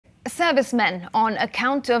Servicemen, on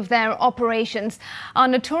account of their operations, are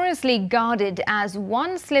notoriously guarded, as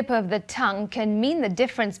one slip of the tongue can mean the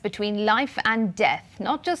difference between life and death,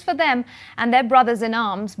 not just for them and their brothers in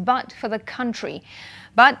arms, but for the country.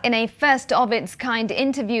 But in a first-of-its-kind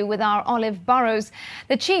interview with our Olive Burrows,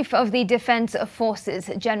 the Chief of the Defence Forces,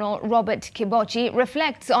 General Robert Kibochi,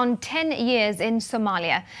 reflects on 10 years in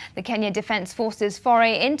Somalia, the Kenya Defence Forces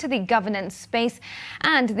foray into the governance space,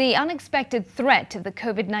 and the unexpected threat of the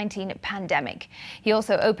COVID-19 pandemic. He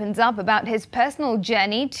also opens up about his personal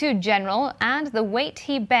journey to General and the weight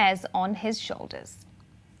he bears on his shoulders.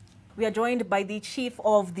 We are joined by the Chief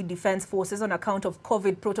of the Defence Forces on account of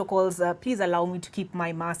COVID protocols. Please allow me to keep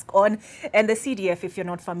my mask on. And the CDF, if you're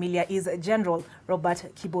not familiar, is General Robert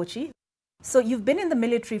Kibochi. So you've been in the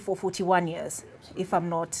military for 41 years, if I'm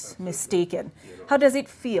not mistaken. How does it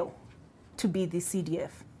feel to be the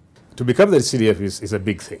CDF? To become the CDF is a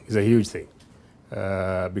big thing, it's a huge thing.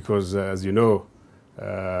 Because as you know,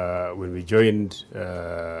 when we joined,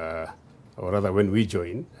 or rather when we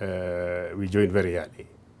joined very early.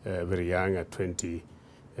 Very young, at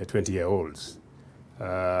 20-year-olds.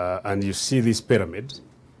 And you see this pyramid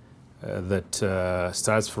that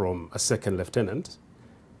starts from a second lieutenant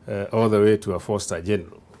all the way to a four-star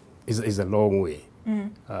general. Is a long way.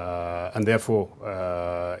 And therefore,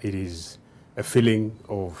 it is a feeling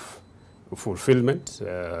of fulfillment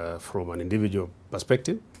from an individual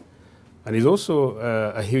perspective. And it's also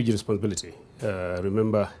a huge responsibility.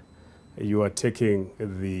 Remember, you are taking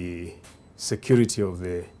the security of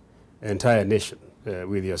the entire nation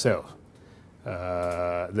with yourself.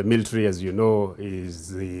 The military, as you know,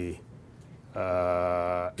 is the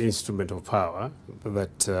instrument of power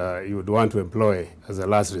that you would want to employ as a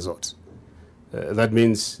last resort. That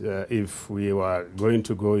means if we were going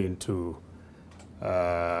to go into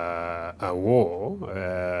a war,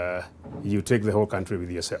 you take the whole country with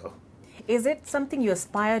yourself. Is it something you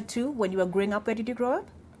aspired to when you were growing up? Where did you grow up?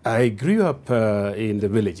 I grew up in the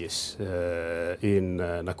villages in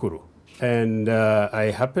Nakuru, and I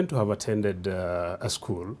happen to have attended a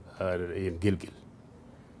school in Gilgil.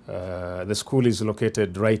 The school is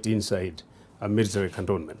located right inside a military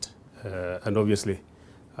cantonment, and obviously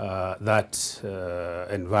that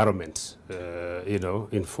environment,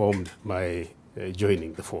 informed my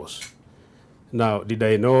joining the force. Now, did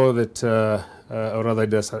I know that, or rather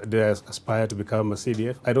did I aspire to become a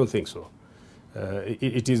CDF? I don't think so.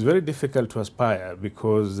 It is very difficult to aspire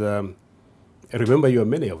because, remember, you are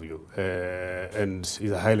many of you, and it's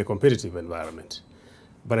a highly competitive environment.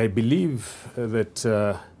 But I believe that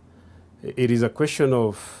it is a question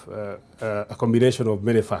of a combination of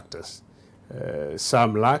many factors,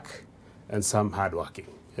 some luck and some hard working,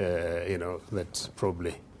 that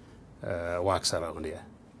probably works around here.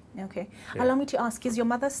 Okay. Yeah. Allow me to ask, is your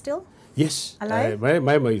mother still? Yes, alive? My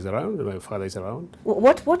mother is around, my father is around.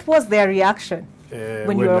 What was their reaction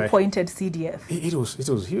when you were appointed CDF? It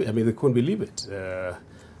was huge. I mean, they couldn't believe it.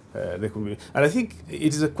 And I think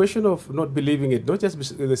it is a question of not believing it, not just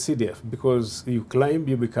the CDF, because you climb,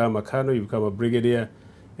 you become a colonel, you become a brigadier,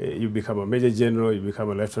 you become a major general, you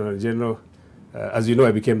become a lieutenant general. As you know,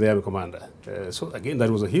 I became the army commander. So again, that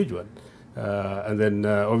was a huge one. And then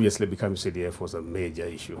obviously becoming CDF was a major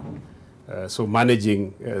issue. So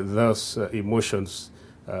managing those emotions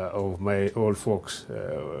of my old folks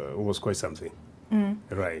was quite something.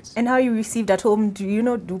 Right. And how you received at home?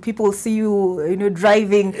 Do people see you,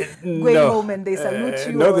 driving, going home, and they salute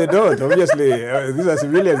you? No, they don't. Obviously, these are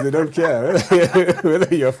civilians. They don't care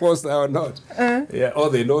whether you're forced or not. Yeah, or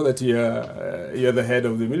they know that you're the head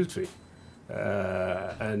of the military.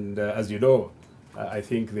 And as you know, I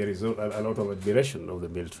think there is a lot of admiration of the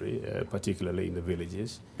military, particularly in the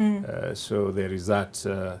villages. So there is that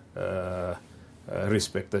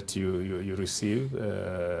respect that you receive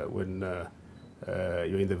when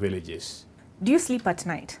you're in the villages. Do you sleep at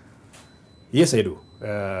night? Yes, I do.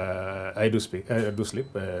 I do sleep.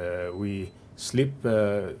 We sleep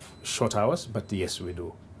short hours, but yes, we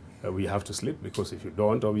do. We have to sleep because if you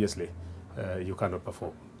don't, obviously, you cannot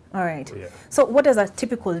perform. All right. Yeah. So what does a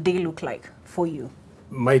typical day look like for you?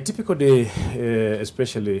 My typical day,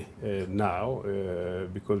 especially now,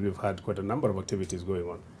 because we've had quite a number of activities going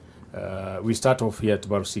on. We start off here at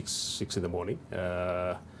about 6 in the morning.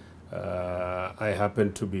 I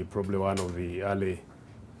happen to be probably one of the early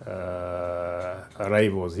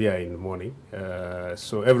arrivals here in the morning.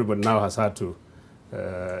 So everybody now has had to,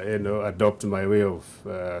 adopt my way of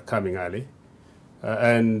coming early.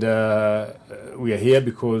 And we are here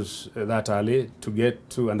because that early to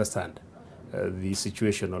get to understand the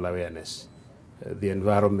situational awareness, the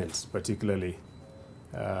environment, particularly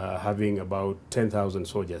having about 10,000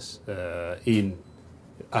 soldiers in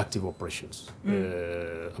active operations.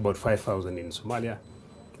 About 5,000 in Somalia.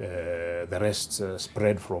 The rest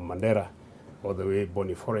spread from Mandera all the way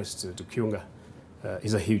Boni Forest to Kiunga.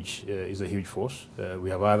 Is a huge force.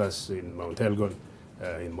 We have others in Mount Elgon,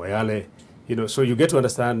 in Moyale. So you get to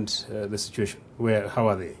understand the situation. How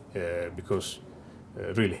are they? Because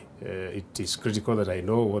really, it is critical that I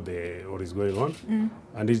know what is going on,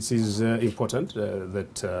 and it is important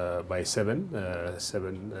that by 7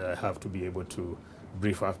 I have to be able to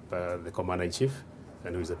brief up the commander-in-chief,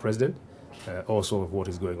 and who is the president, also of what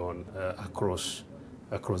is going on across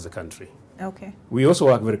the country. Okay. We also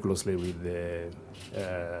work very closely with the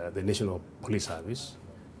National Police Service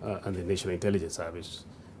and the National Intelligence Service,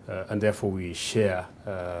 and therefore we share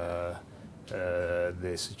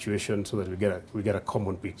the situation so that we get a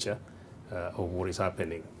common picture of what is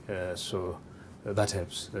happening. So that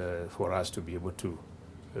helps for us to be able to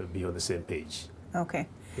be on the same page. Okay.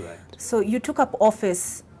 Right. So you took up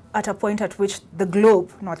office at a point at which the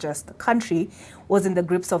globe, not just the country, was in the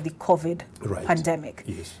grips of the COVID pandemic.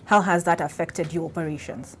 Yes. How has that affected your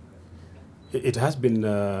operations? It has been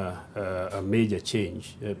a major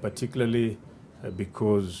change, particularly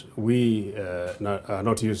because we are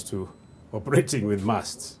not used to operating with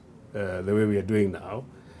masks the way we are doing now,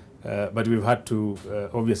 but we've had to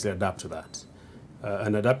obviously adapt to that.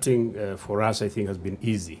 And adapting for us, I think, has been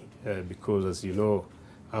easy because, as you know,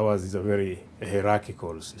 ours is a very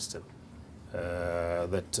hierarchical system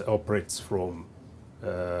that operates from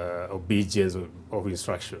obedience of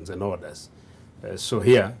instructions and orders. So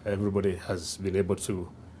here, everybody has been able to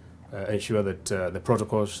ensure that the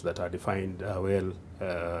protocols that are defined are well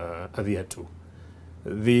adhered to.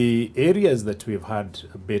 The areas that we've had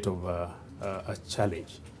a bit of a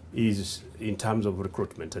challenge is in terms of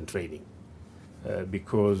recruitment and training,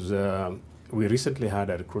 because we recently had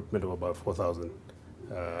a recruitment of about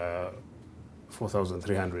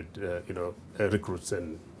 4,300 recruits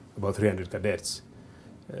and about 300 cadets.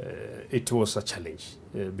 It was a challenge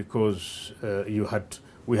because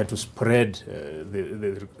we had to spread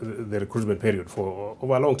the recruitment period for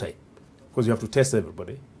over a long time, because you have to test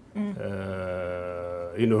everybody,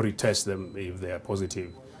 retest them if they are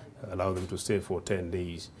positive, allow them to stay for 10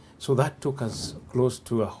 days. So that took us close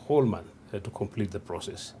to a whole month to complete the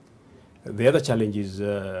process. The other challenge is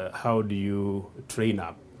how do you train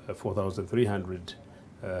up 4,300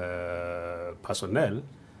 personnel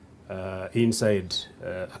inside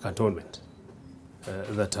a cantonment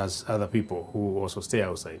that has other people who also stay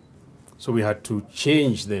outside. So we had to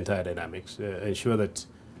change the entire dynamics, ensure that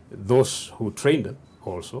those who train them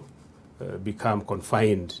also become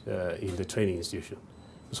confined in the training institution.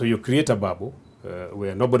 So you create a bubble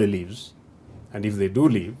where nobody leaves, and if they do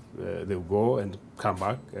leave, they'll go and come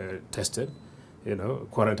back tested,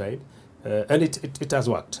 quarantined, and it has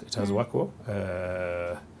worked. It has worked well.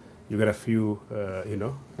 You get a few,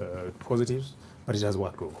 positives, but it has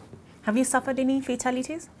worked well. Have you suffered any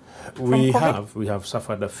fatalities? We have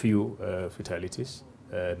suffered a few fatalities,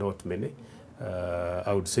 not many.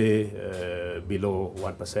 I would say below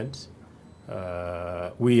 1%.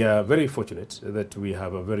 We are very fortunate that we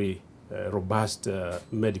have a very robust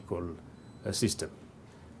medical system.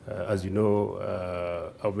 As you know,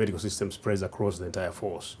 our medical system spreads across the entire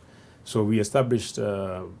force. So we established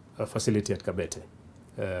a facility at Kabete,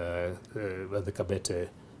 at the Kabete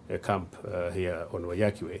camp here on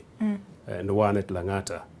Wayaki Way, and one at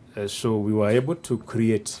Langata. So we were able to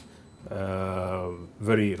create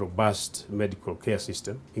very robust medical care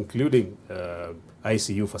system, including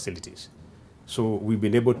ICU facilities. So we've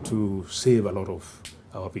been able to save a lot of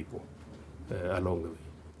our people along the way.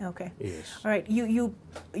 Okay. Yes. All right. You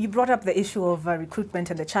brought up the issue of recruitment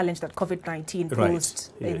and the challenge that COVID-19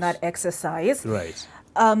 posed in that exercise. Right.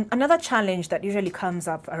 Another challenge that usually comes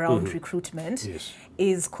up around recruitment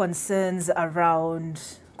is concerns around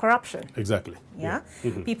corruption. Exactly. Yeah.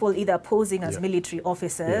 People either posing as military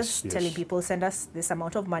officers, telling people, send us this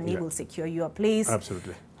amount of money, we'll secure you a place.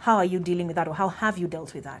 Absolutely. How are you dealing with that, or how have you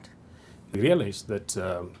dealt with that? We realized that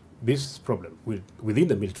this problem within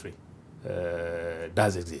the military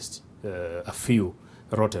does exist. A few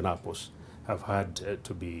rotten apples have had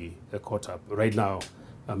to be caught up. Right now,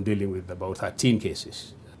 I'm dealing with about 13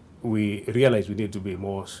 cases. We realize we need to be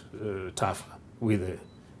more tougher with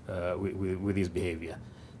this behavior.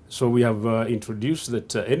 So we have introduced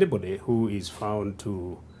that anybody who is found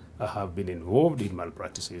to have been involved in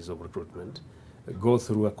malpractices of recruitment go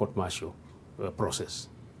through a court-martial process.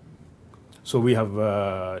 So we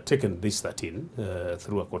have taken this 13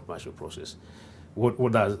 through a court-martial process.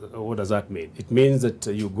 What does that mean? It means that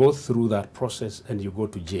you go through that process and you go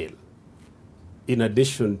to jail. In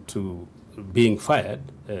addition to being fired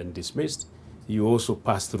and dismissed, you also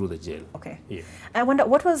pass through the jail. Okay. Yeah. I wonder,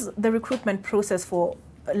 what was the recruitment process for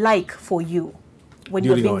you when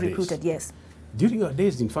you were being recruited? Yes. During our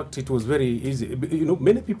days, in fact, it was very easy. You know,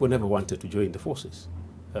 many people never wanted to join the forces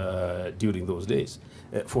during those days.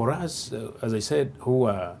 For us, as I said, who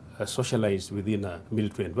are socialized within a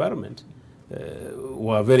military environment,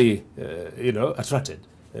 were very, attracted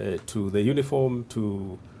to the uniform,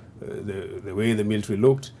 to the way the military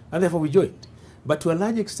looked, and therefore we joined. But to a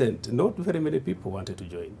large extent, not very many people wanted to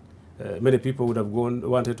join. Many people would have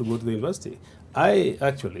wanted to go to the university. I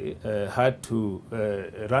actually had to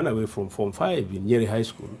run away from Form 5 in Nyeri High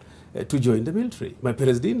School to join the military. My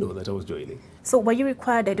parents didn't know that I was joining. So were you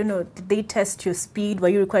required, I don't know, did they test your speed? Were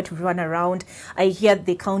you required to run around? I hear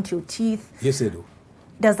they count your teeth. Yes, they do.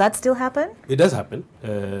 Does that still happen? It does happen,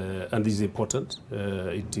 and it's important.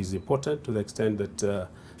 It is important to the extent that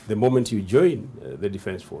the moment you join the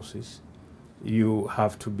Defense Forces, you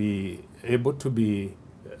have to be able to be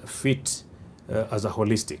fit as a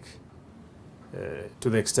holistic, to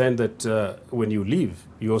the extent that when you leave,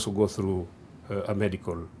 you also go through a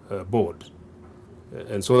medical board.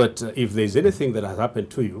 And so that if there's anything that has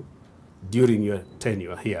happened to you during your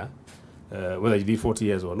tenure here, whether you did 40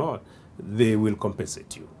 years or not, they will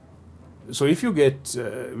compensate you. So if you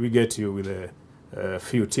we get you with a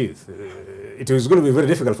few teeth, it is going to be very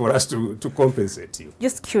difficult for us to compensate you.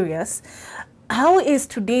 Just curious, how is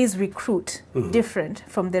today's recruit different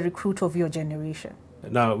from the recruit of your generation?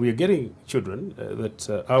 Now, we are getting children,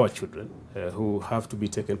 our children, who have to be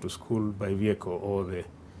taken to school by vehicle all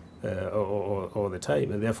the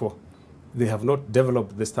time, and therefore they have not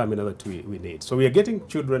developed the stamina that we need. So we are getting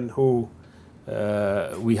children who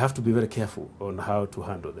we have to be very careful on how to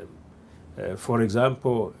handle them. For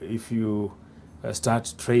example, if you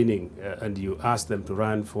start training and you ask them to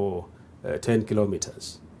run for 10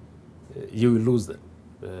 kilometers, you will lose them.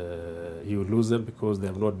 You will lose them because they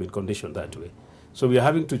have not been conditioned that way. So we are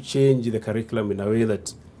having to change the curriculum in a way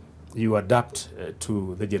that you adapt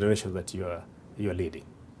to the generation that you are leading.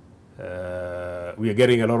 We are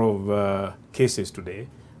getting a lot of cases today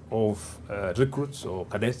of recruits or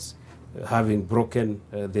cadets having broken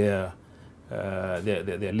their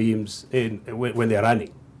limbs when they are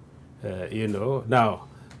running. Now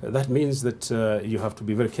that means that you have to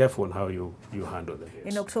be very careful on how you handle them.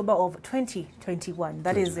 In October of 2021,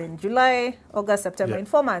 that is in July, August, September, in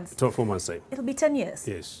 4 months. 4 months time. It'll be 10 years.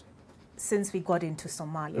 Yes. Since we got into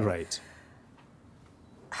Somalia. Right.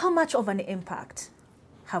 How much of an impact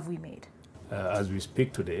have we made? As we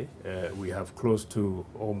speak today, we have close to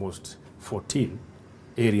almost 14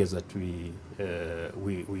 areas that we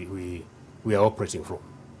are operating from.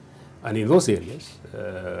 And in those areas,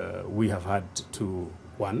 we have had to,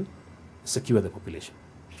 one, secure the population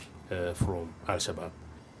from Al-Shabaab.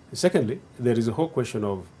 Secondly, there is a whole question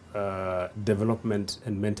of development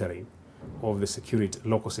and mentoring of the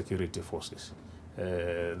local security forces,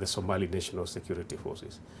 the Somali National Security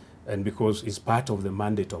Forces, and because it's part of the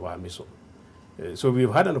mandate of our mission. So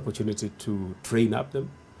we've had an opportunity to train up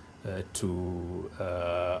them, to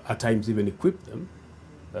at times even equip them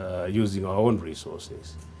using our own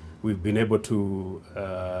resources. We've been able to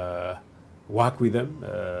work with them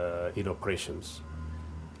in operations.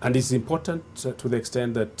 And it's important to the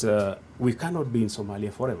extent that we cannot be in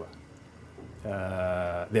Somalia forever.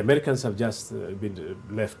 The Americans have just been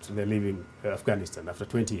left, they're leaving Afghanistan after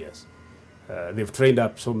 20 years. They've trained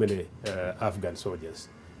up so many Afghan soldiers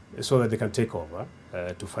so that they can take over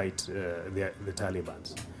to fight the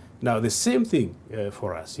Taliban. Now, the same thing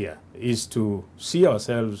for us here is to see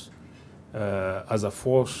ourselves as a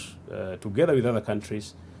force, together with other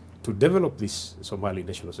countries, to develop these Somali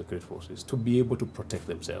National Security Forces to be able to protect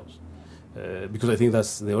themselves. Because I think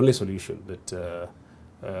that's the only solution that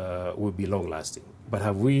will be long-lasting. But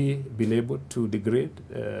have we been able to degrade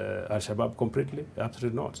Al-Shabaab completely?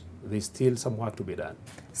 Absolutely not. There's still some work to be done.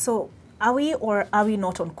 So are we or are we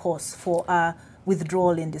not on course for a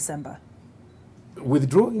withdrawal in December?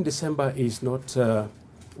 Withdrawal in December is not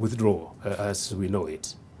withdrawal as we know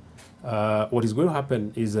it. What is going to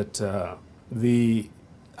happen is that the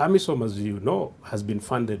AMISOM, as you know, has been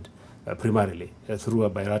funded primarily through a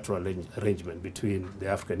bilateral arrangement between the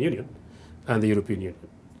African Union and the European Union.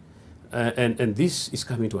 And this is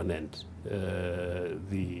coming to an end.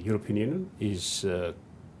 The European Union is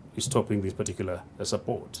stopping this particular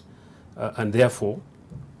support. And therefore,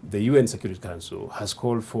 the UN Security Council has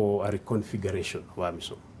called for a reconfiguration of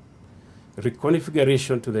AMISOM.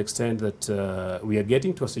 Reconfiguration to the extent that we are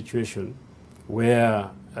getting to a situation where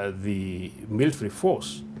the military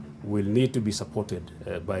force will need to be supported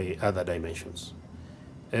by other dimensions.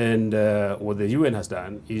 And what the UN has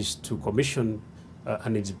done is to commission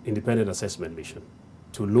an independent assessment mission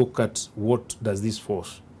to look at what does this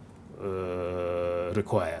force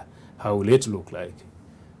require, how will it look like.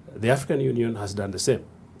 The African Union has done the same.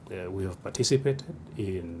 We have participated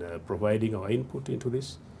in providing our input into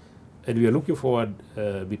this, and we are looking forward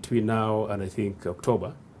between now and I think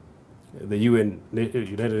October, the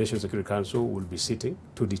United Nations Security Council will be sitting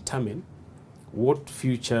to determine what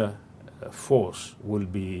future force will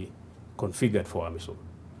be configured for AMISOM.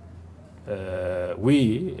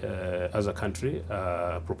 We, as a country,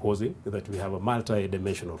 are proposing that we have a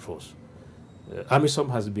multi-dimensional force.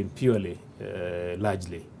 AMISOM has been purely,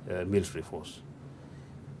 largely military force.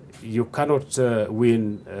 You cannot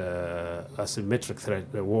win asymmetric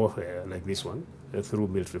threat warfare like this one through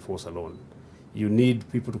military force alone. You need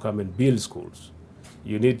people to come and build schools.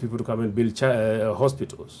 You need people to come and build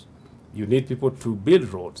hospitals. You need people to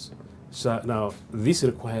build roads. So now this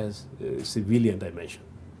requires a civilian dimension.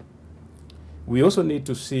 We also need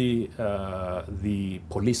to see the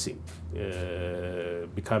policing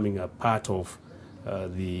becoming a part of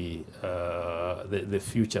the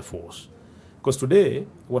future force. Because today,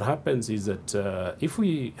 what happens is that if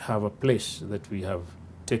we have a place that we have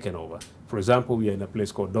taken over, for example, we are in a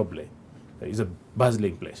place called Doble. It's a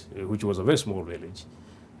bustling place, which was a very small village.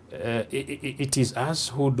 It is us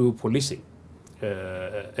who do policing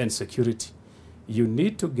and security. You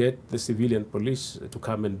need to get the civilian police to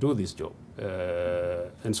come and do this job.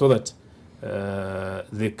 And so that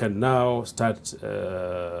they can now start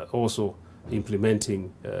also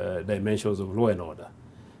implementing dimensions of law and order.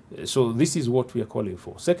 So this is what we are calling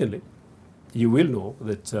for. Secondly, you will know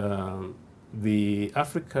that the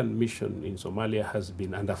African mission in Somalia has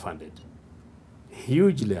been underfunded,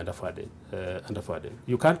 hugely underfunded.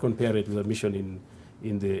 You can't compare it with a mission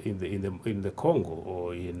in the Congo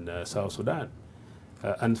or in South Sudan.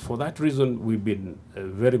 And for that reason, we've been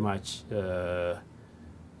very much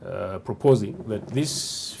proposing that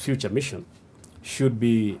this future mission should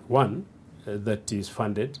be one that is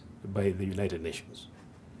funded by the United Nations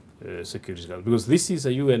Security Council, because this is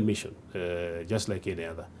a UN mission, just like any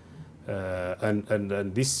other.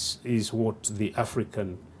 And this is what the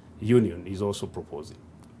African Union is also proposing,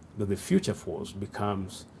 that the future force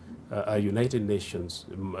becomes a United Nations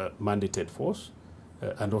mandated force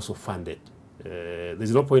and also funded.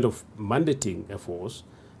 There's no point of mandating a force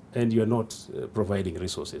and you're not providing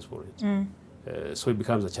resources for it. So it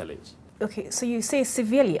becomes a challenge. Okay, so you say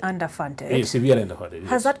severely underfunded. Yes, severely underfunded.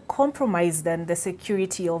 Has that compromised then the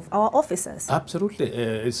security of our officers? Absolutely.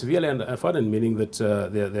 It's severely underfunded, meaning that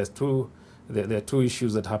there are two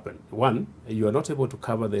issues that happen. One, you are not able to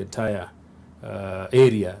cover the entire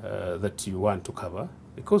area that you want to cover,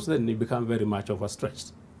 because then you become very much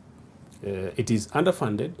overstretched. It is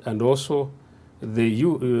underfunded, and also the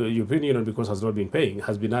European Union, because it has not been paying,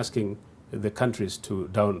 has been asking the countries to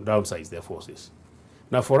downsize their forces.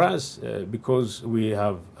 Now for us, because we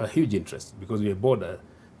have a huge interest, because we have borders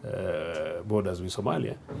with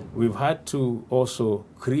Somalia, we've had to also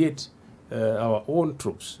create our own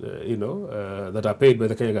troops, that are paid by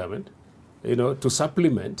the Kenya government, to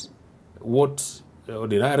supplement what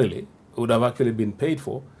ordinarily would have actually been paid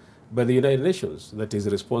for by the United Nations, that is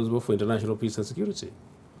responsible for international peace and security.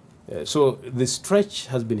 So the stretch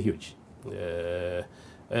has been huge,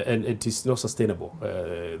 and it is not sustainable.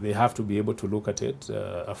 They have to be able to look at it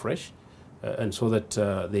afresh, and so that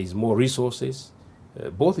there is more resources,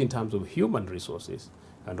 both in terms of human resources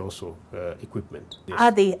and also equipment. Yes.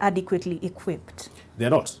 Are they adequately equipped? They're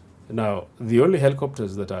not. Now, the only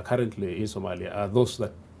helicopters that are currently in Somalia are those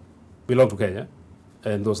that belong to Kenya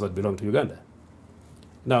and those that belong to Uganda.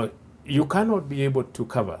 Now, you cannot be able to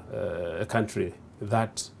cover a country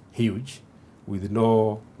that huge with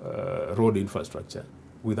no road infrastructure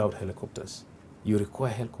without helicopters. You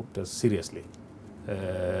require helicopters seriously.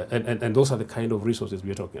 And those are the kind of resources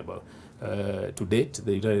we are talking about. To date,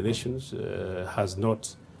 the United Nations has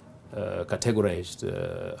not categorized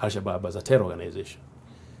Al-Shabaab as a terror organization.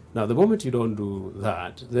 Now, the moment you don't do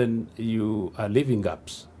that, then you are leaving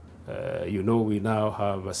gaps. We now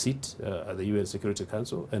have a seat at the UN Security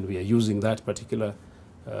Council, and we are using that particular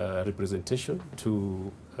representation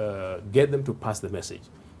to get them to pass the message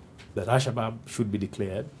that Al-Shabaab should be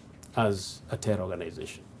declared as a terror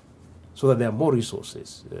organization, so that there are more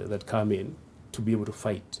resources that come in to be able to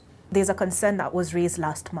fight. There's a concern that was raised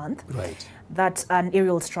last month, right, that an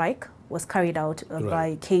aerial strike was carried out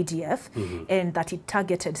by KDF, and that it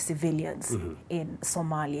targeted civilians in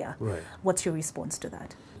Somalia. Right. What's your response to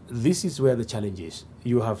that? This is where the challenge is.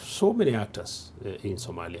 You have so many actors in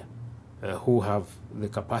Somalia who have the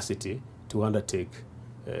capacity to undertake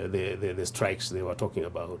the strikes they were talking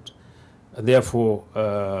about. And therefore,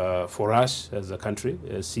 for us as a country,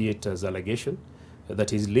 see it as allegation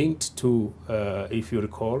that is linked to, if you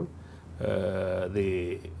recall,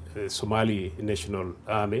 the Somali National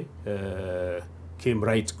Army came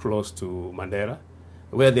right close to Mandera,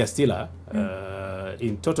 where they still are,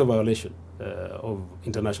 in total violation of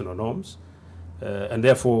international norms. And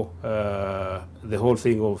therefore, the whole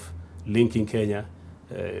thing of linking Kenya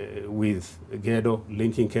with Gedo,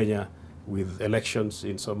 linking Kenya with elections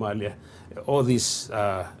in Somalia, all these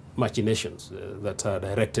machinations that are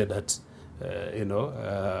directed at,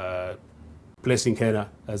 placing Kenya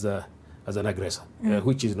as an aggressor,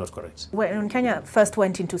 which is not correct. When Kenya first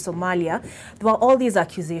went into Somalia, there were all these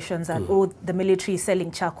accusations that, oh, the military is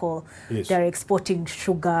selling charcoal, Yes. they're exporting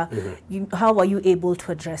sugar. How were you able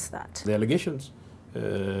to address that? The allegations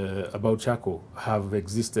about charcoal have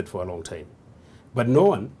existed for a long time. But no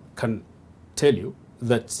one can tell you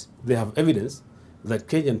that they have evidence that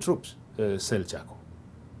Kenyan troops sell charcoal.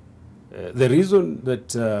 The reason that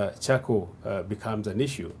charcoal becomes an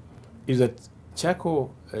issue is that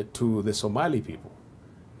charcoal to the Somali people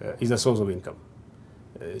is a source of income.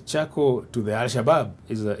 Charcoal to the Al-Shabaab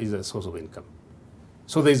is a source of income.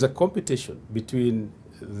 So there is a competition between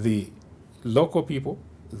the local people,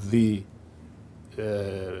 the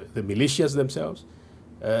militias themselves,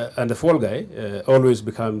 and the fall guy always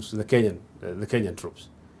becomes the Kenyan troops.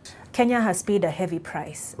 Kenya has paid a heavy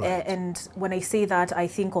price. Right. And when I say that, I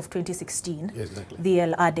think of 2016, Exactly. the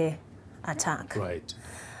El Ade attack. Right.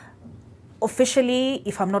 Officially,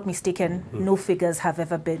 if I'm not mistaken, no figures have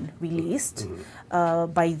ever been released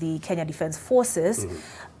by the Kenya Defense Forces.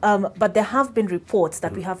 But there have been reports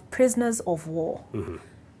that we have prisoners of war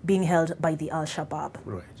being held by the Al-Shabaab.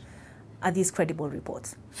 Right. Are these credible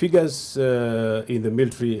reports? Figures in the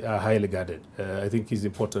military are highly guarded. I think it's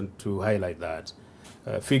important to highlight that.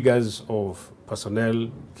 Figures of personnel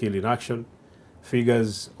killed in action,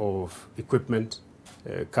 figures of equipment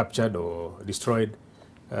captured or destroyed,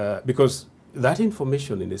 because that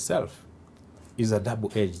information in itself is a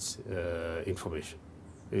double-edged information.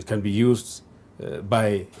 It can be used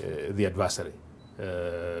by the adversary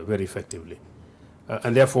very effectively.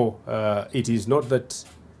 And therefore, it is not that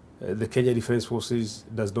the Kenya Defense Forces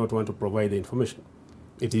does not want to provide the information.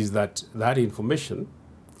 It is that that information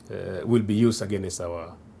will be used against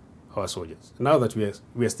our soldiers. Now that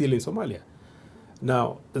we are still in Somalia.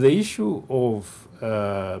 Now, the issue of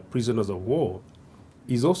prisoners of war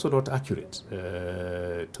is also not accurate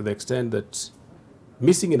to the extent that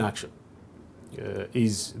missing in action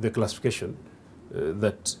is the classification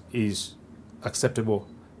that is acceptable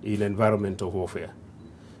in an environment of warfare.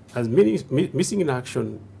 As missing in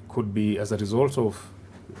action could be as a result of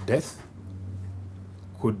death,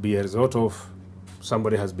 could be a result of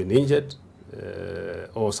somebody has been injured,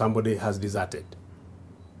 or somebody has deserted.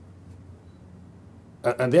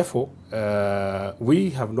 And therefore, we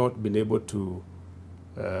have not been able to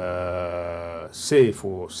say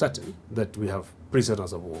for certain that we have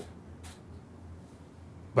prisoners of war.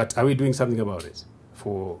 But are we doing something about it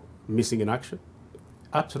for missing in action?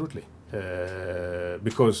 Absolutely.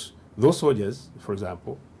 Because those soldiers, for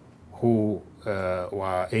example, who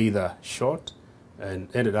were either shot and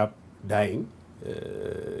ended up dying,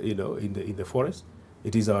 in the forest,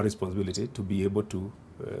 it is our responsibility to be able to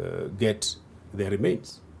get their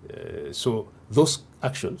remains. So those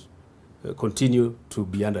actions continue to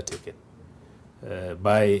be undertaken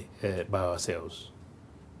by ourselves.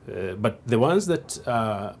 But the ones that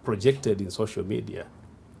are projected in social media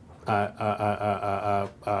are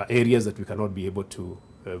areas that we cannot be able to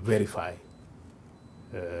verify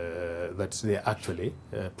that they are actually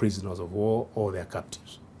prisoners of war or they are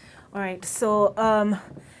captives. All right, so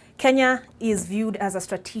Kenya is viewed as a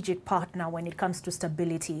strategic partner when it comes to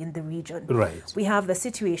stability in the region. Right. We have the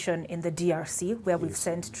situation in the DRC where we've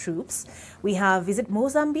sent troops. We have, is it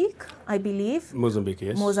Mozambique, I believe? Mozambique,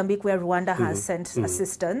 yes. Mozambique, where Rwanda has sent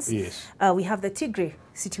assistance. Yes. We have the Tigray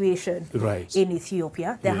situation in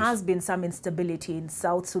Ethiopia. There has been some instability in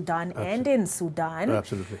South Sudan and in Sudan.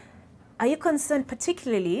 Absolutely. Are you concerned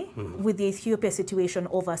particularly with the Ethiopia situation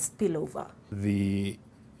over spillover? The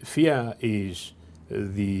fear is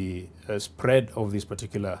the spread of this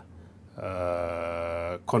particular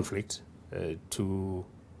conflict to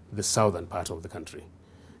the southern part of the country,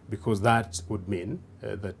 because that would mean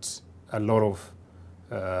that a lot of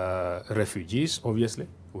refugees, obviously,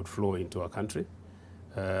 would flow into our country.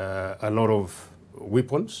 A lot of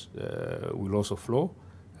weapons will also flow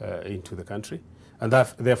into the country. And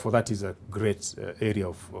therefore, that is a great area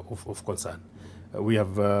of concern. We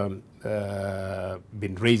have been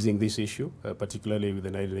raising this issue, particularly with the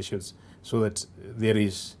United Nations, so that there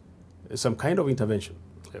is some kind of intervention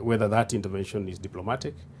Whether that intervention is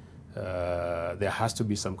diplomatic, there has to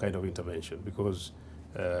be some kind of intervention because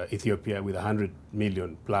Ethiopia, with 100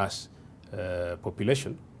 million plus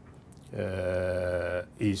population,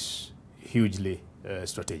 is hugely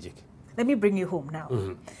strategic. Let me bring you home now.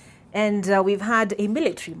 And we've had a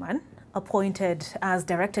military man appointed as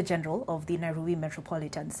Director General of the Nairobi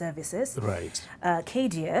Metropolitan Services. Right.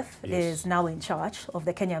 KDF is now in charge of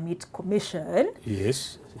the Kenya Meat Commission.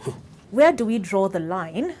 Yes. Where do we draw the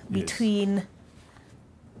line between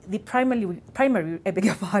the primary I beg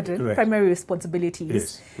your pardon, primary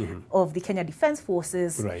responsibilities of the Kenya Defence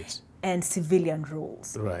Forces and civilian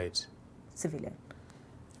roles? Right. Civilian.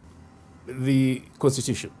 The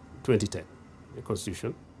Constitution, 2010, the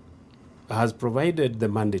Constitution, has provided the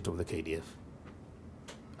mandate of the KDF.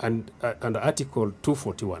 And under Article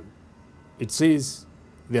 241, it says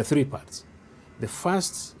there are three parts. The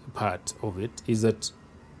first part of it is that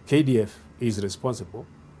KDF is responsible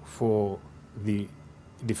for the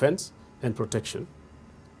defense and protection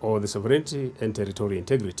of the sovereignty and territorial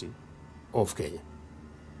integrity of Kenya.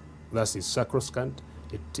 That is sacrosanct.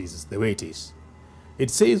 It is the way it is. It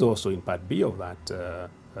says also in Part B of that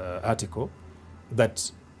article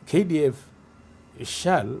that KDF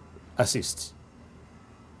shall assist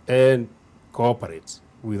and cooperate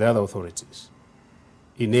with other authorities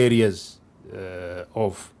in areas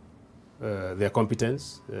of their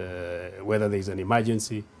competence, whether there is an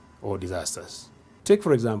emergency or disasters. Take,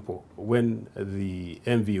 for example, when the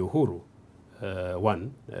MV Uhuru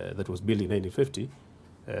 1 that was built in 1950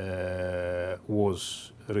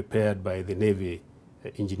 was repaired by the Navy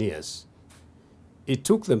engineers. It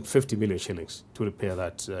took them 50 million shillings to repair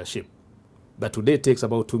that ship. That today takes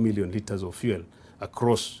about 2 million liters of fuel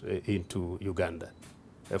across into Uganda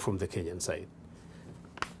from the Kenyan side.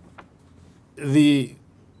 The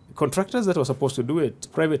contractors that were supposed to do it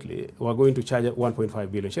privately were going to charge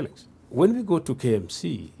 1.5 billion shillings. When we go to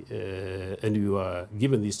KMC and we were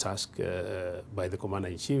given this task by the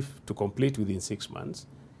Commander-in-Chief to complete within 6 months,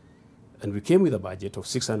 and we came with a budget of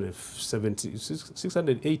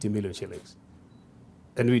 680 million shillings.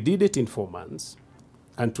 And we did it in 4 months.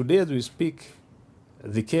 And today, as we speak,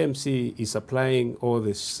 the KMC is supplying all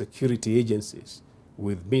the security agencies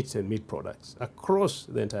with meat and meat products across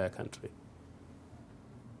the entire country.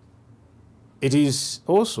 It is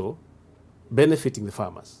also benefiting the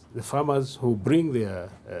farmers who bring their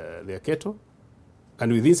cattle,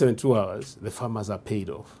 and within 72 hours, the farmers are paid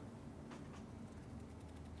off.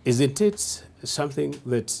 Isn't it something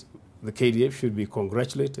that the KDF should be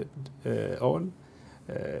congratulated on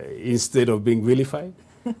instead of being vilified?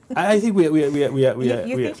 I think we are.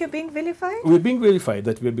 You think you're being vilified? We're being vilified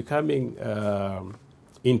that we're becoming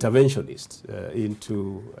interventionists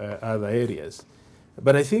into other areas.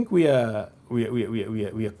 But I think we are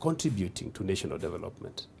contributing to national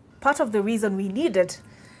development. Part of the reason we needed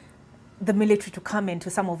the military to come into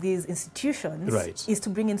some of these institutions is to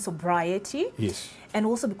bring in sobriety. Yes. And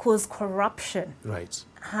also because corruption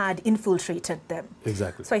had infiltrated them.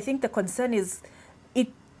 Exactly. So I think the concern is,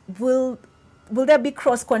 will there be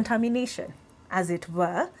cross-contamination, as it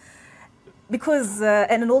were? Because,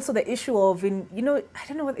 and also the issue of, I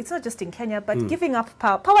don't know, it's not just in Kenya, but giving up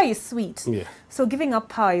power. Power is sweet. Yeah. So giving up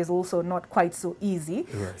power is also not quite so easy.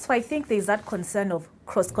 Right. So I think there's that concern of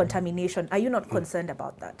cross-contamination. Are you not concerned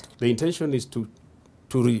about that? The intention is to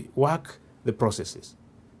rework the processes,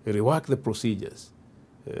 rework the procedures,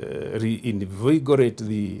 reinvigorate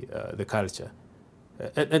the culture.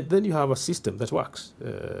 And then you have a system that works,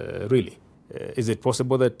 really. Is it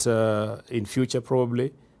possible that in future,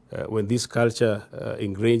 probably, when this culture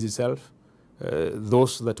ingrains itself,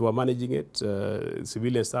 those that were managing it,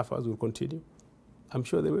 civilian staffers, will continue? I'm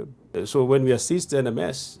sure they will. So when we assist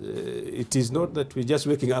NMS, it is not that we're just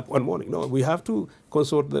waking up one morning. No, we have to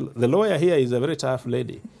consult. The lawyer here is a very tough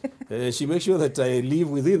lady. She makes sure that I live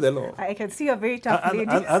within the law. I can see a very tough lady.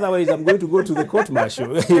 Otherwise, I'm going to go to the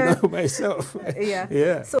court-martial myself.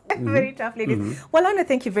 Yeah. So, very tough lady. Well, I want to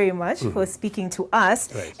thank you very much for speaking to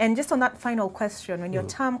us. Right. And just on that final question, when your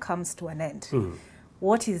term comes to an end,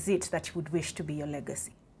 what is it that you would wish to be your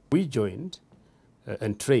legacy? We joined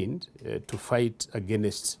and trained to fight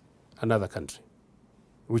against another country,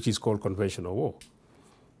 which is called conventional war.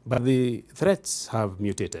 But the threats have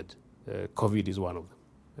mutated. COVID is one of them.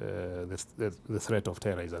 The threat of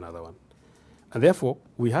terror is another one. And therefore,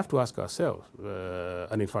 we have to ask ourselves,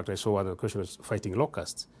 and in fact I saw other questions fighting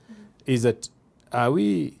locusts, is that are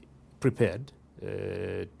we prepared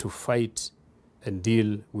to fight and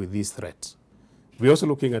deal with these threats? We're also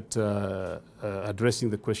looking at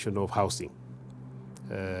addressing the question of housing.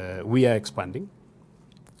 We are expanding,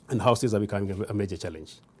 and houses are becoming a major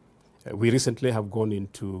challenge. We recently have gone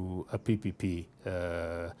into a PPP,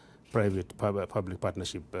 public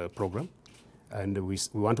partnership program, and we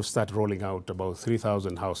want to start rolling out about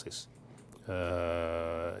 3,000 houses,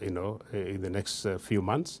 in the next few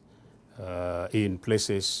months, in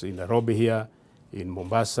places in Nairobi here, in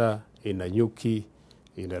Mombasa, in Nanyuki,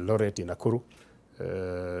 in Eldoret, in Nakuru,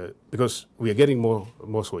 because we are getting more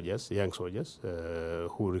soldiers, young soldiers,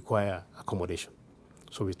 who require accommodation.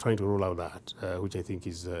 So we're trying to roll out that, which I think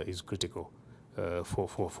is critical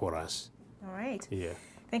for us. All right. Yeah.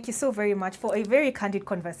 Thank you so very much for a very candid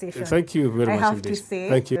conversation. Thank you very much. I have to say.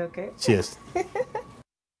 Thank you. Okay. Cheers.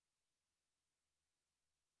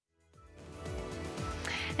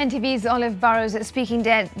 NTV's Olive Burrows speaking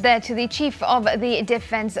there to the Chief of the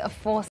Defence Force.